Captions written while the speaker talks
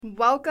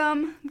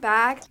Welcome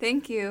back.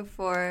 Thank you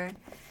for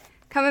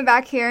coming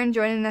back here and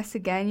joining us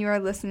again. You are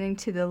listening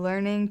to the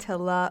Learning to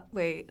Love.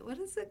 Wait, what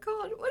is it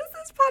called? What is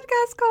this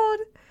podcast called?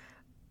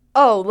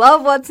 Oh,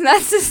 Love What's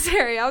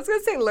Necessary. I was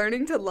going to say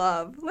Learning to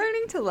Love.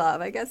 Learning to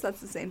Love. I guess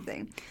that's the same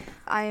thing.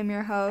 I am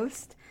your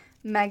host,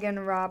 Megan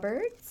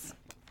Roberts.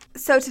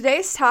 So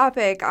today's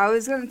topic, I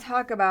was going to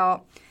talk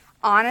about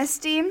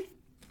honesty.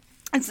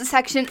 It's a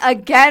section,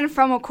 again,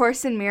 from A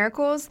Course in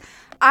Miracles.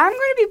 I'm going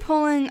to be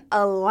pulling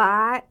a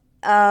lot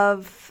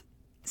of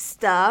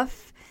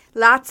stuff,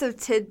 lots of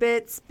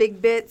tidbits,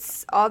 big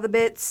bits, all the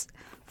bits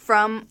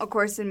from A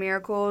Course in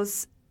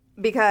Miracles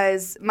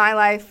because my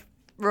life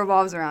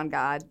revolves around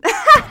God.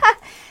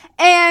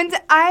 And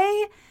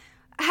I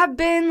have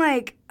been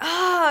like,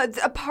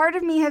 a part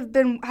of me has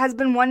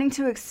been wanting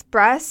to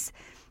express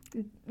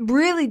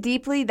really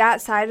deeply that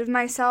side of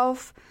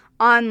myself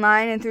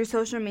online and through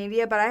social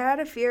media, but I had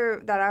a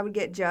fear that I would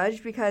get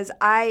judged because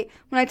when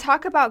I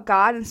talk about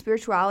God and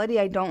spirituality,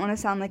 I don't want to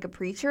sound like a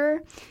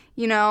preacher,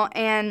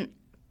 and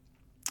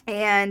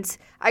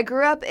I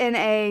grew up in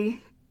a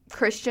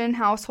Christian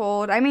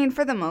household. I mean,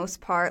 for the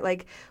most part,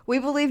 like, we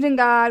believed in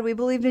God, we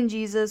believed in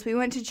Jesus, we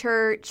went to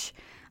church,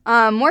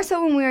 more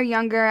so when we were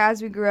younger.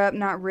 As we grew up,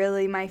 not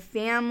really. My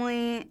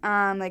family,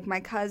 like my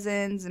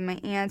cousins and my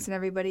aunts and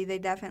everybody, they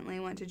definitely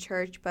went to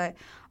church, but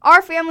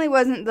our family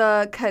wasn't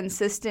the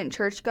consistent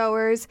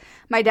churchgoers.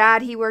 My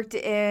dad, he worked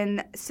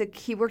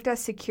as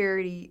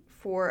security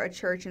for a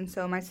church, and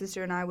so my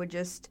sister and I would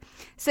just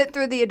sit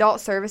through the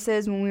adult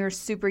services when we were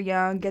super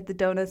young, get the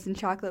donuts and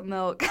chocolate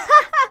milk,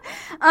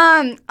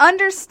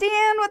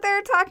 understand what they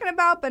were talking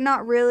about, but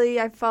not really.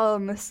 I fell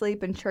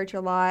asleep in church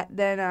a lot.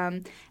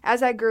 Then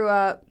as I grew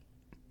up,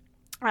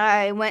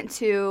 I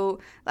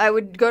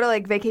would go to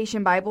like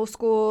vacation Bible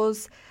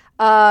schools,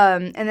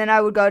 and then I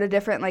would go to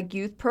different like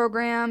youth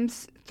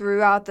programs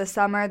throughout the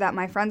summer that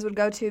my friends would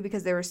go to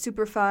because they were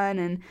super fun.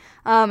 And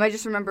I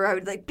just remember I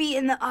would like be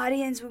in the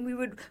audience when we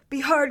would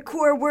be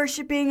hardcore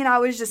worshiping, and I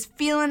was just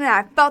feeling it.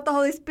 I felt the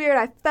Holy Spirit.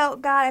 I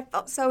felt God. I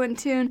felt so in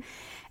tune.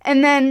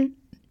 And then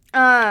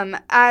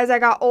as I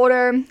got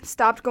older,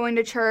 stopped going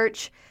to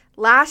church.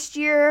 Last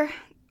year,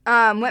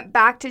 went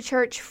back to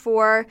church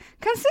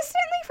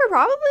consistently for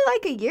probably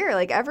like a year,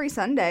 like every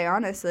Sunday,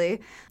 honestly.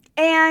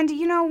 And,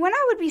 when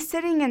I would be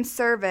sitting in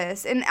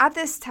service, and at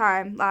this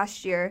time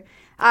last year,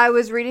 I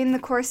was reading the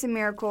Course in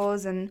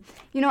Miracles, and,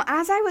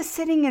 as I was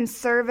sitting in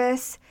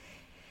service,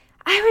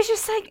 I was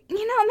just like,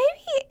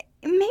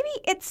 maybe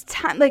it's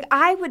time. Like,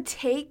 I would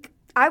take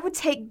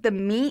the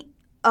meat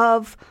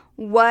of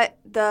what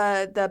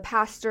the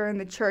pastor and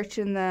the church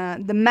and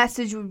the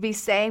message would be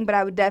saying, but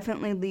I would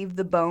definitely leave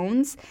the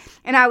bones.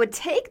 And I would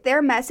take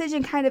their message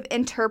and kind of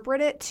interpret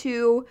it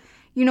to,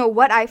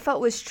 what I felt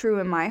was true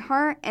in my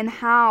heart and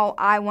how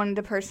I wanted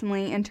to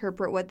personally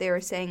interpret what they were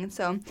saying. And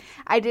so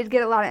I did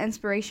get a lot of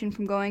inspiration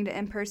from going to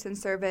in-person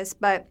service.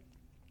 But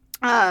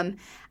I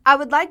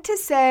would like to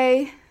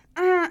say,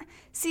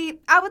 this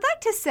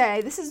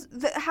is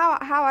how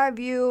I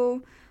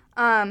view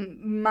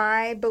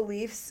my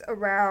beliefs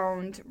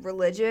around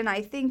religion.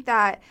 I think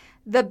that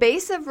the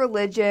base of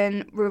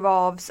religion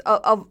revolves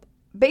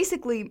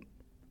basically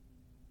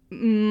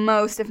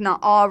most, if not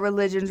all,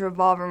 religions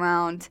revolve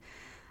around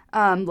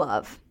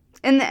love.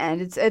 In the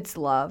end, it's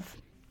love.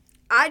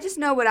 I just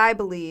know what I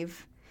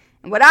believe,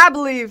 and what I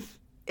believe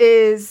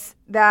is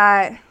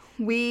that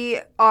we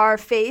are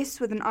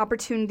faced with an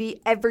opportunity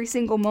every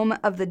single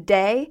moment of the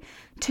day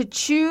to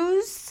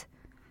choose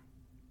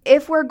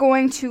if we're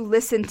going to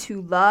listen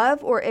to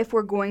love or if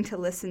we're going to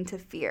listen to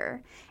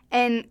fear.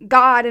 And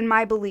God, in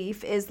my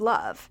belief, is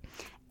love.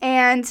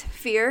 And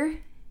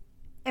fear,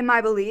 in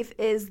my belief,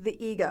 is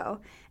the ego.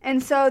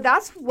 And so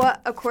that's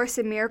what A Course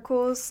in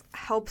Miracles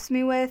helps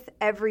me with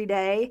every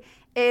day,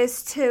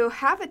 is to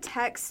have a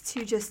text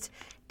to just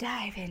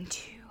dive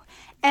into.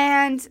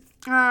 And,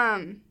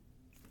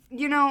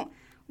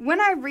 when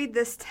I read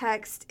this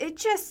text, it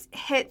just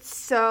hits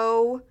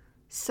so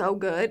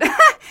good.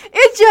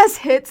 It just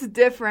hits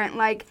different.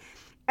 Like,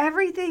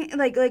 everything,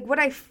 like what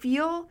I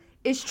feel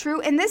is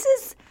true. And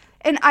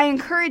I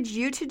encourage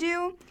you to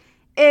do,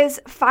 is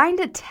find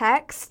a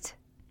text,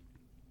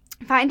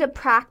 find a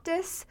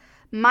practice,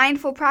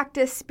 mindful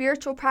practice,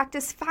 spiritual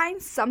practice.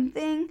 Find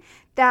something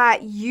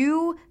that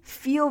you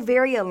feel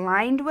very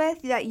aligned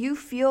with, that you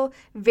feel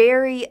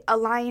very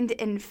aligned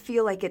and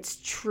feel like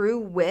it's true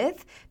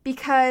with,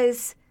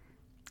 because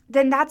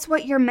then that's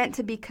what you're meant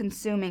to be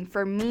consuming.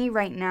 For me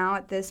right now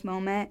at this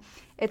moment,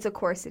 it's A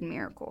Course in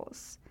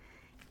Miracles.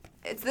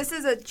 This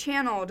is a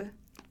channeled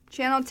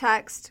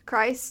text,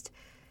 Christ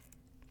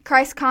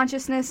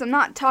consciousness. I'm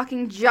not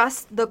talking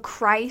just the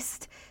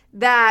Christ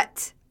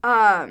that,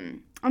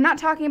 I'm not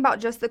talking about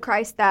just the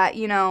Christ that,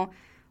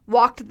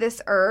 walked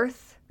this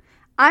earth.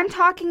 I'm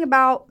talking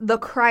about the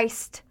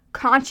Christ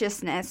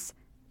consciousness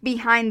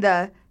behind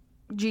the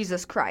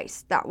Jesus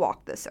Christ that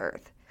walked this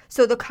earth.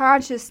 So the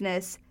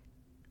consciousness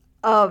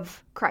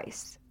of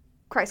Christ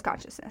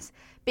consciousness,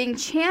 being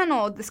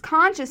channeled, this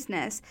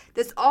consciousness,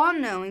 this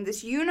all-knowing,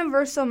 this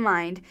universal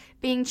mind,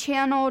 being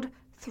channeled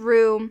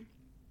through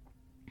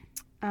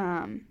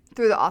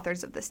through the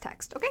authors of this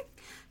text. Okay,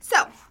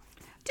 so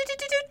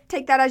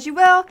take that as you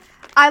will.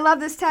 I love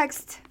this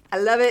text. I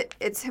love it.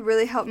 It's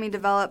really helped me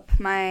develop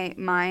my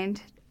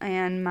mind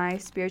and my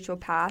spiritual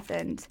path.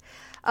 And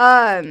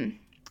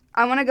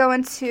I want to go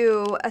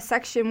into a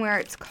section where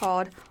it's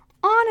called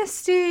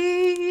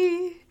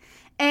honesty.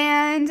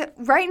 And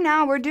right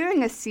now we're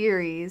doing a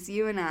series,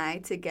 you and I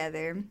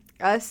together,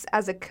 us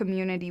as a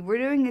community. We're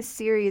doing a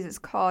series. It's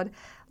called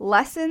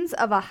Lessons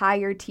of a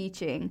Higher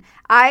Teaching.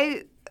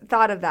 I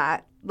thought of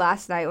that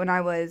last night when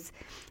I was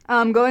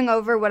going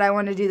over what I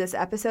want to do this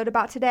episode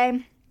about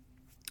today.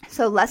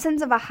 So,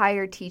 Lessons of a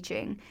Higher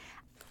Teaching.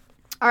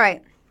 All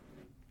right.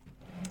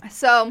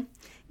 So,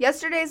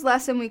 yesterday's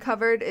lesson we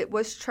covered, it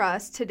was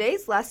trust.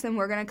 Today's lesson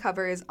we're going to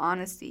cover is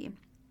honesty.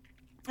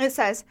 It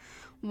says,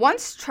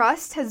 once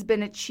trust has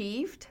been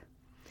achieved,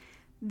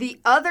 the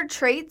other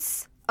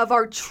traits of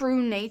our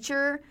true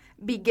nature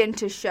begin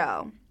to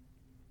show.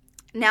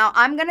 Now,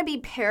 I'm going to be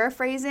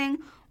paraphrasing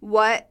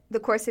what the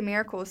Course in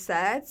Miracles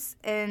says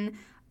in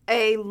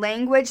a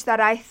language that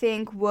I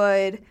think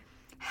would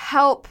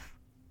help,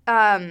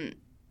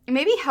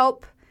 maybe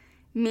help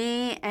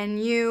me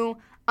and you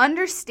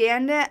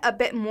understand it a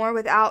bit more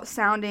without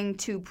sounding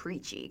too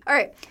preachy. All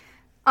right,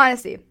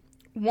 honesty.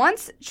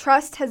 Once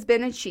trust has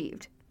been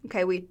achieved,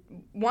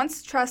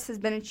 once trust has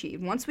been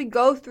achieved, once we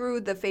go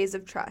through the phase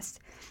of trust,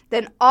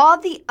 then all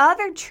the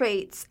other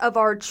traits of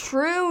our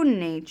true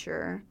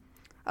nature,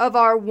 of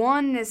our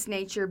oneness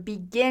nature,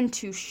 begin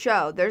to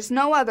show. There's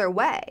no other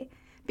way,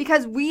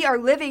 because we are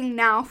living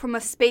now from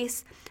a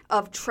space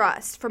of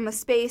trust, from a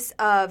space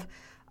of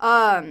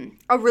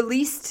a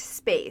released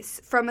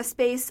space, from a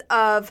space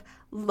of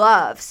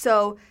love.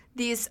 So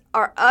these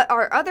are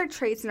our other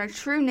traits and our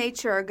true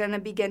nature are going to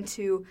begin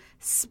to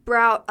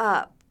sprout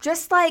up.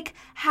 Just like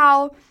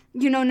how,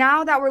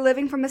 now that we're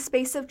living from a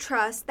space of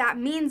trust, that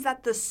means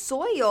that the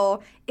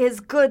soil is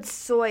good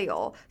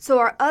soil. So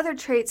our other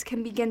traits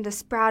can begin to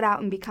sprout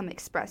out and become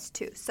expressed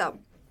too. So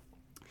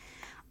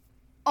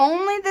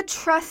only the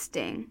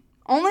trusting,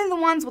 only the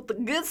ones with the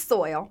good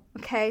soil,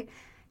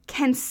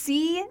 can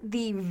see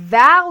the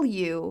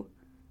value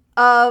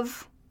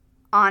of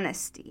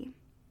honesty.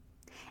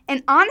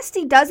 And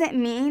honesty doesn't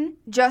mean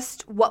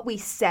just what we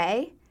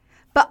say,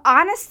 but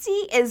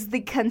honesty is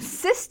the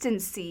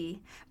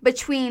consistency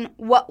between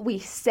what we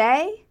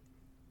say,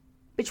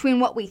 between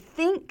what we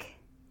think,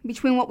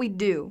 between what we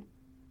do.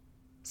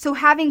 So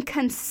having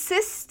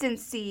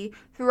consistency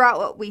throughout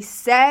what we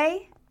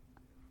say,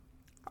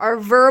 our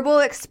verbal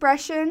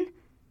expression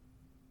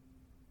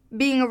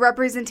being a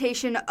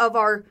representation of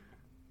our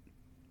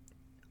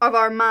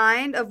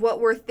mind, of what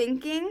we're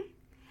thinking,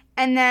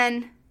 and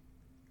then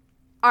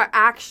our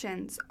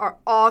actions are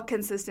all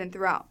consistent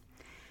throughout,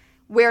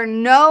 where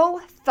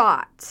no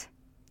thought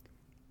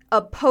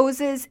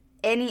opposes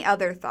any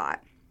other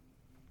thought.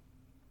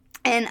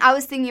 And I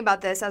was thinking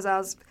about this as I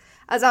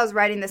was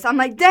writing this. I'm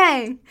like,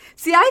 dang,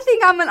 see, I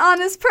think I'm an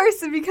honest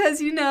person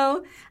because, I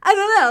don't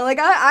know,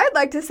 I'd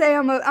like to say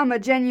I'm a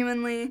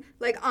genuinely,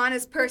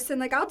 honest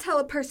person. I'll tell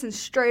a person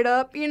straight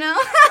up, I'm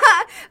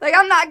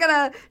not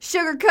going to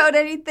sugarcoat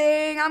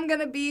anything. I'm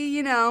going to be,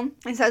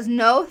 It says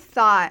no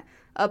thought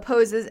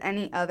opposes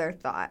any other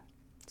thought.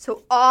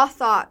 So all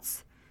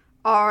thoughts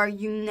are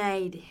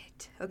united,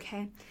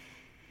 okay?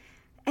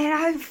 And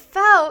I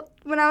felt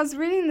when I was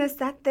reading this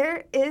that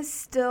there is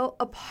still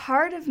a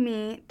part of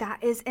me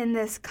that is in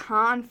this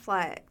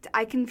conflict.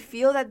 I can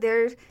feel that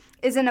there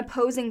is an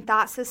opposing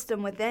thought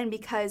system within,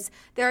 because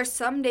there are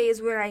some days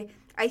where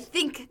I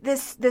think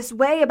this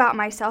way about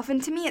myself,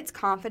 and to me it's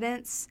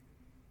confidence.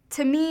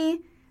 To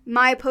me,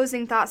 my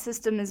opposing thought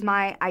system is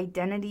my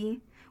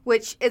identity,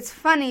 which is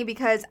funny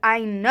because I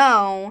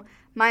know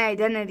my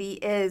identity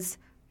is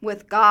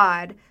with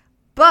God,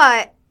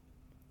 but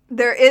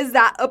there is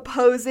that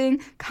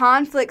opposing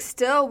conflict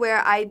still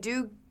where I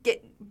do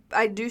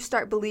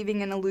start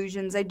believing in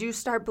illusions. I do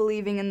start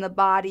believing in the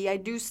body. I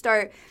do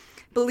start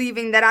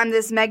believing that I'm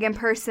this Megan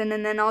person,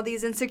 and then all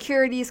these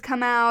insecurities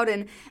come out,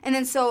 and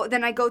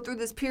then I go through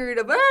this period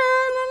of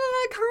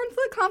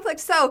conflict.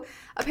 So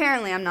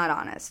apparently I'm not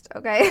honest,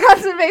 okay?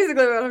 That's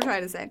basically what I'm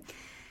trying to say.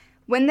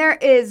 When there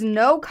is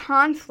no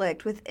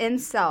conflict within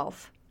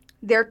self,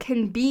 there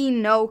can be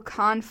no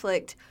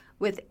conflict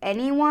with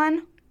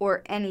anyone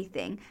or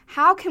anything.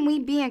 How can we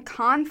be in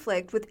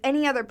conflict with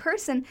any other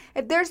person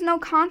if there's no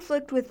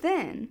conflict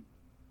within?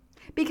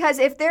 Because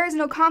if there is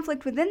no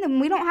conflict within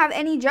them, we don't have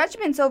any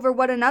judgments over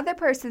what another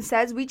person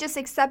says. We just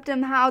accept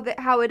them how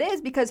it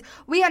is, because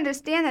we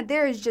understand that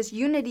there is just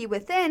unity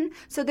within,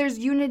 so there's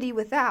unity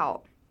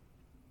without.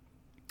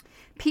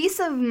 Peace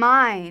of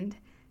mind,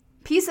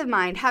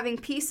 having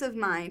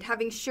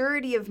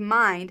surety of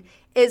mind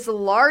is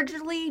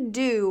largely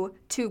due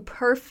to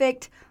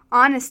perfect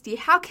honesty.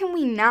 How can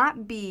we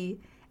not be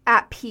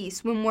at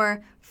peace when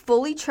we're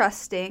fully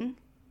trusting,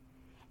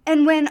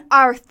 and when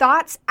our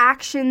thoughts,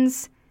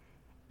 actions,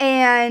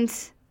 and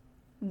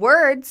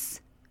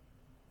words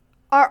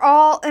are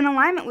all in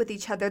alignment with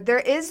each other? There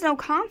is no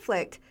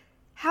conflict.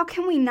 How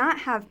can we not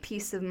have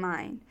peace of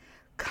mind?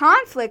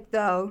 Conflict,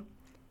 though,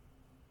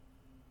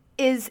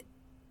 is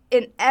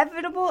an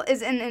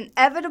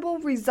inevitable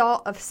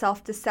result of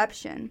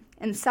self-deception.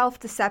 And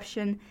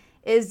self-deception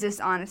is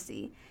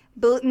dishonesty.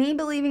 Me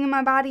believing in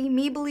my body,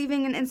 me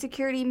believing in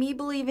insecurity, me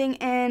believing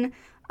in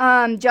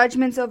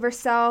judgments over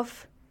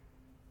self,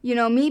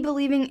 me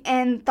believing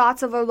in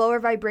thoughts of a lower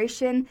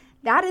vibration,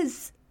 that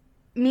is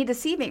me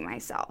deceiving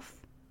myself.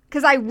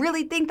 Because I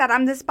really think that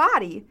I'm this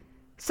body.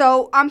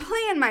 So I'm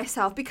playing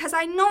myself because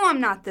I know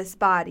I'm not this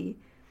body.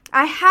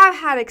 I have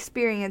had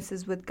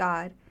experiences with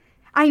God.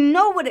 I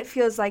know what it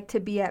feels like to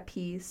be at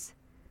peace.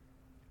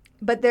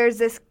 But there's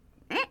this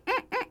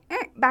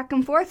back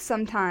and forth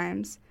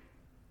sometimes.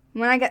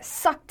 When I get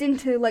sucked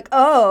into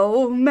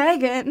oh,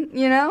 Megan,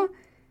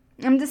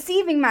 I'm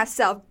deceiving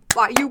myself.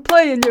 Why you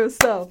playing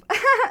yourself?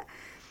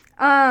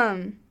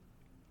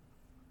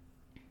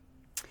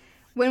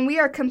 When we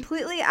are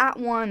completely at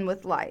one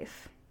with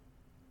life,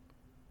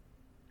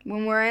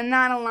 when we're in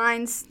that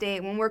aligned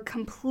state, when we're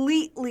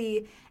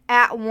completely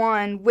at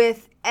one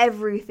with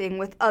everything,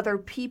 with other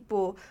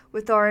people,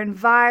 with our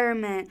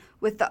environment,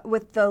 with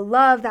the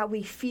love that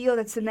we feel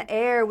that's in the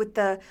air, with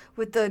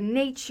the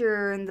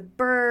nature and the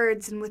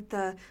birds, and with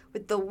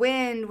the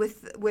wind,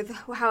 with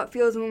how it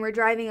feels when we're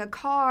driving a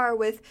car,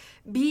 with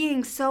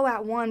being so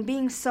at one,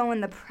 being so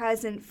in the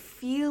present,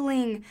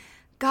 feeling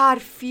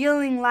God,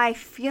 feeling life,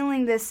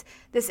 feeling this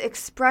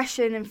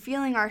expression, and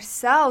feeling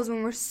ourselves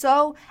when we're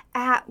so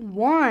at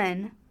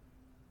one.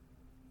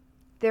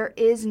 There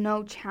is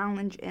no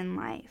challenge in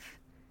life.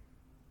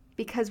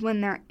 Because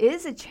when there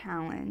is a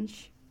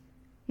challenge,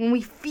 when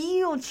we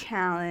feel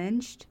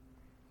challenged,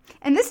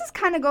 and this is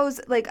kind of goes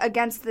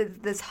against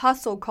this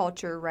hustle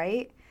culture,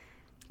 right?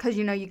 Because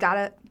you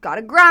gotta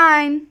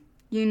grind.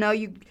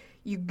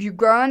 You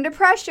grow under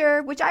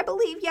pressure, which I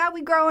believe,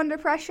 we grow under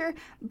pressure.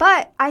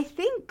 But I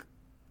think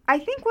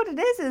what it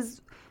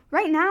is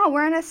right now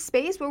we're in a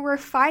space where we're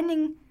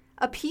finding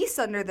a peace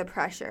under the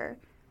pressure.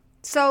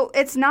 So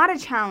it's not a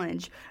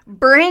challenge.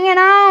 Bring it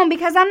on,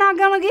 because I'm not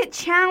going to get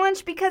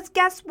challenged, because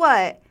guess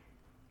what?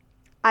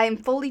 I am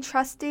fully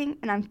trusting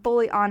and I'm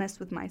fully honest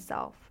with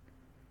myself.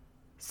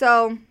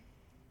 So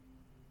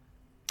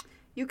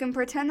you can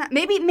pretend that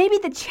maybe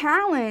the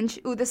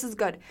challenge, this is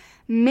good.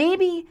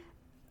 Maybe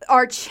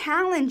our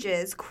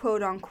challenges,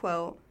 quote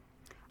unquote,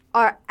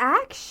 are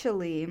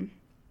actually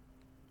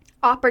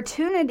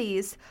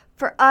opportunities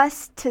for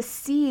us to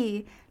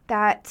see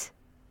that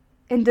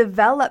and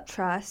develop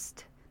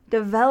trust,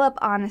 develop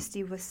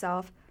honesty with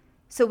self,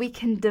 so we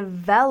can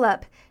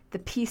develop the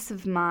peace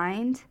of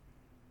mind,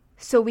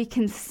 so we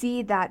can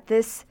see that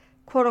this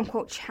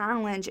quote-unquote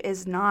challenge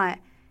is not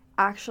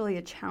actually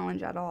a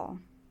challenge at all.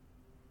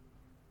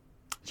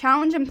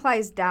 Challenge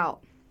implies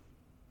doubt.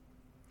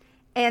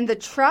 And the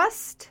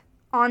trust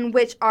on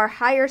which our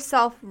higher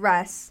self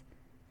rests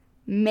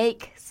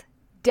makes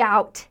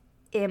doubt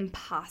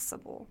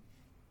impossible.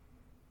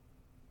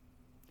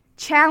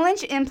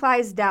 Challenge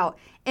implies doubt,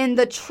 and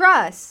the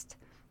trust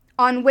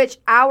on which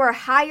our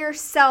higher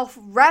self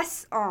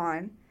rests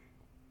on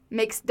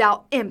makes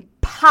doubt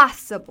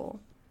impossible.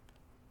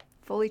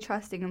 Fully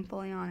trusting and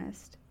fully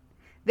honest.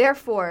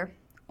 Therefore,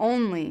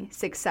 only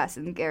success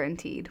is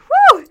guaranteed.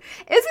 Woo!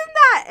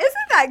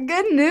 Isn't that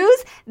good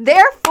news?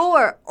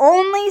 Therefore,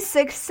 only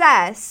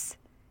success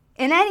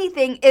in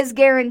anything is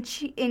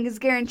guaranteed.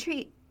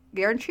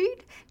 Guarantee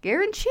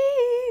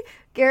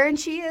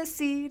a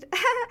seed.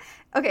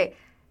 Okay.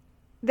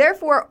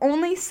 Therefore,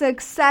 only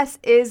success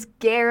is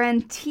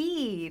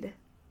guaranteed.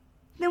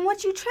 Then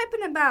what you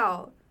tripping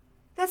about?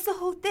 That's the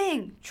whole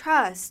thing.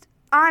 Trust,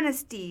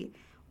 honesty.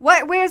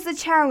 Where's the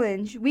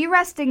challenge? We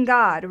rest in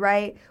God,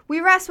 right? We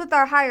rest with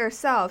our higher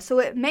self. So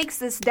it makes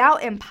this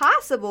doubt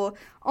impossible.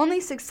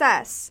 Only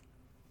success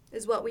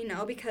is what we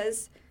know,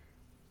 because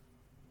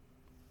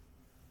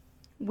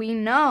we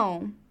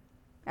know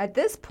at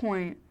this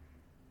point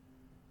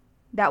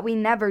that we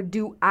never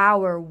do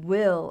our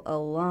will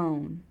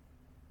alone.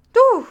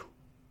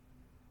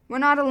 We're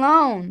not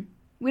alone.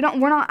 We're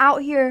not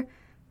out here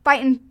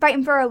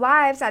fighting for our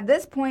lives at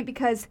this point,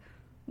 because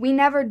we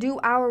never do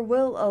our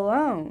will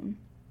alone.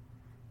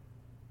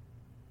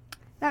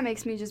 That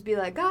makes me just be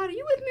like, God, are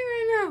you with me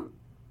right now?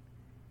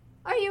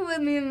 Are you with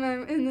me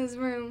in this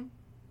room?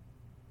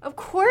 Of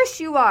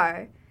course you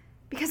are.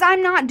 Because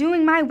I'm not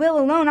doing my will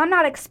alone. I'm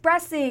not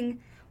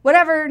expressing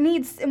whatever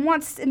needs and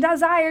wants and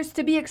desires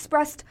to be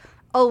expressed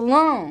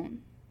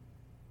alone.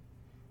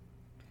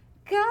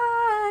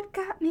 God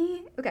got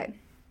me. Okay.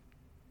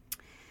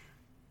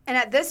 And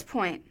at this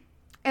point,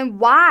 and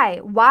why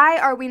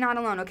are we not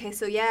alone? Okay,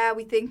 so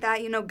we think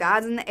that,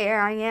 God's in the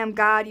air. I am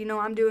God,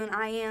 I'm doing,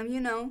 I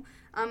am,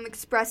 I'm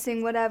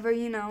expressing whatever,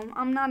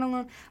 I'm not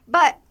alone.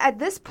 But at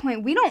this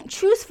point, we don't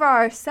choose for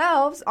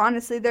ourselves.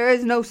 Honestly, there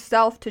is no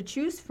self to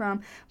choose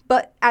from.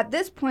 But at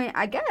this point,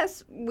 I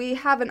guess we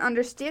have an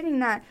understanding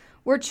that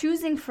we're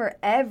choosing for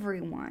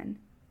everyone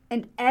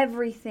and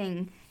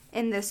everything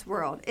in this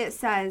world. It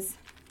says,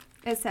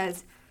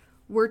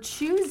 we're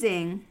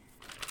choosing.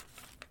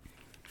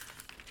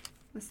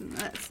 Listen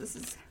to this. This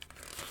is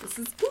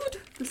good.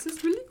 This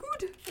is really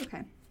good.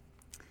 Okay.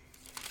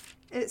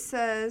 It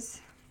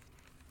says,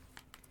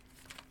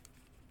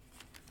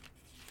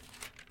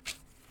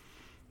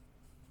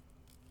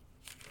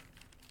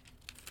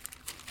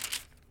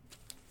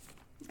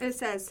 It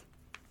says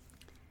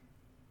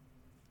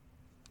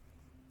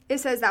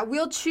that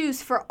we'll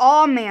choose for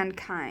all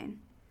mankind.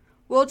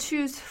 We'll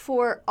choose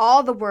for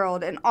all the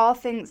world and all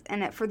things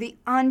in it, for the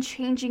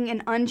unchanging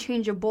and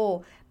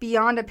unchangeable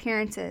beyond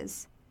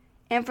appearances,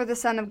 and for the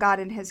Son of God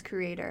and his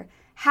Creator.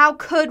 How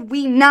could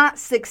we not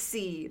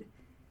succeed?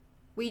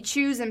 We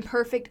choose in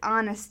perfect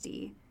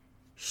honesty,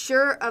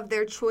 sure of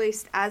their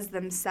choice as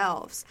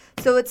themselves.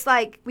 So it's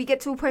like we get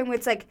to a point where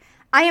it's like,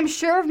 I am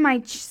sure of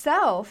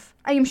myself.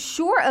 I am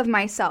sure of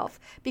myself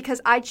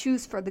because I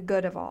choose for the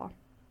good of all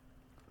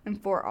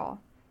and for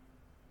all.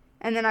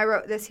 And then I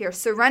wrote this here,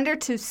 surrender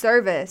to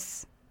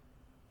service.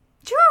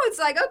 It's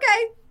like,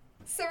 okay,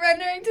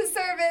 surrendering to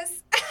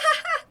service.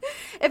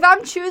 If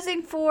I'm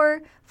choosing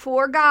for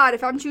God,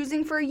 if I'm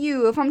choosing for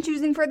you, if I'm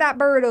choosing for that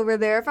bird over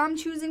there, if I'm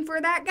choosing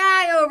for that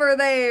guy over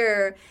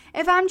there,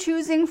 if I'm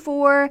choosing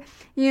for,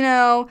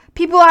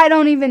 people I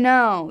don't even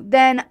know,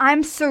 then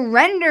I'm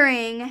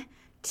surrendering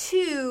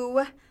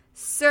to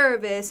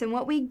service. And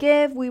what we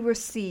give, we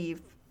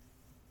receive.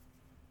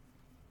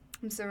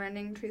 I'm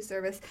surrendering to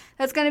service.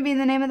 That's going to be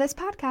the name of this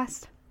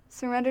podcast.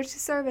 Surrender to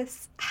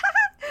service.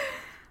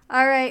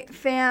 All right,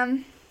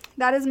 fam.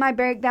 That is my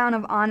breakdown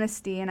of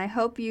honesty, and I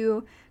hope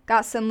you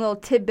got some little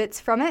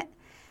tidbits from it.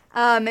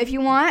 If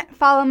you want,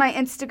 follow my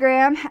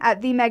Instagram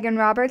at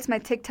 @TheMeganRoberts. My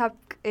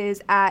TikTok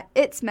is at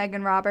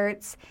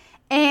 @It'sMeganRoberts.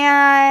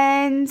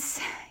 And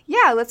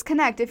yeah, let's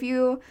connect. If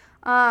you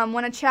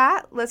want to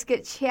chat, let's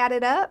get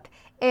chatted up.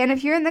 And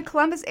if you're in the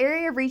Columbus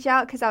area, reach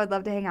out because I would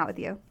love to hang out with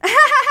you.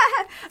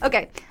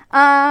 Okay.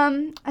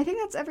 I think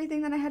that's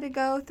everything that I had to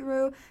go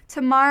through.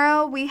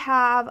 Tomorrow we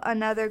have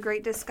another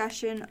great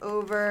discussion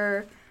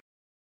over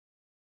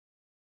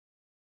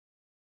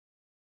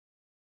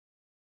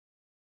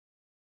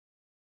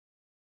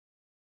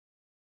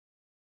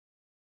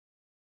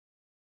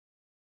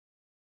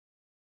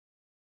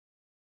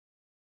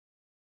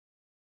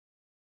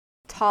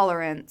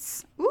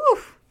tolerance.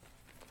 Oof.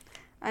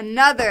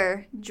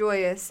 Another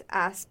joyous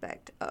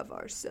aspect of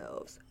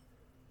ourselves.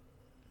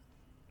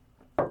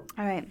 All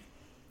right.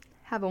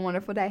 Have a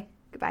wonderful day.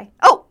 Goodbye.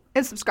 Oh,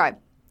 and subscribe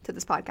to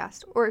this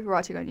podcast. Or if you're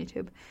watching on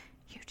YouTube,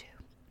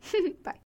 Bye.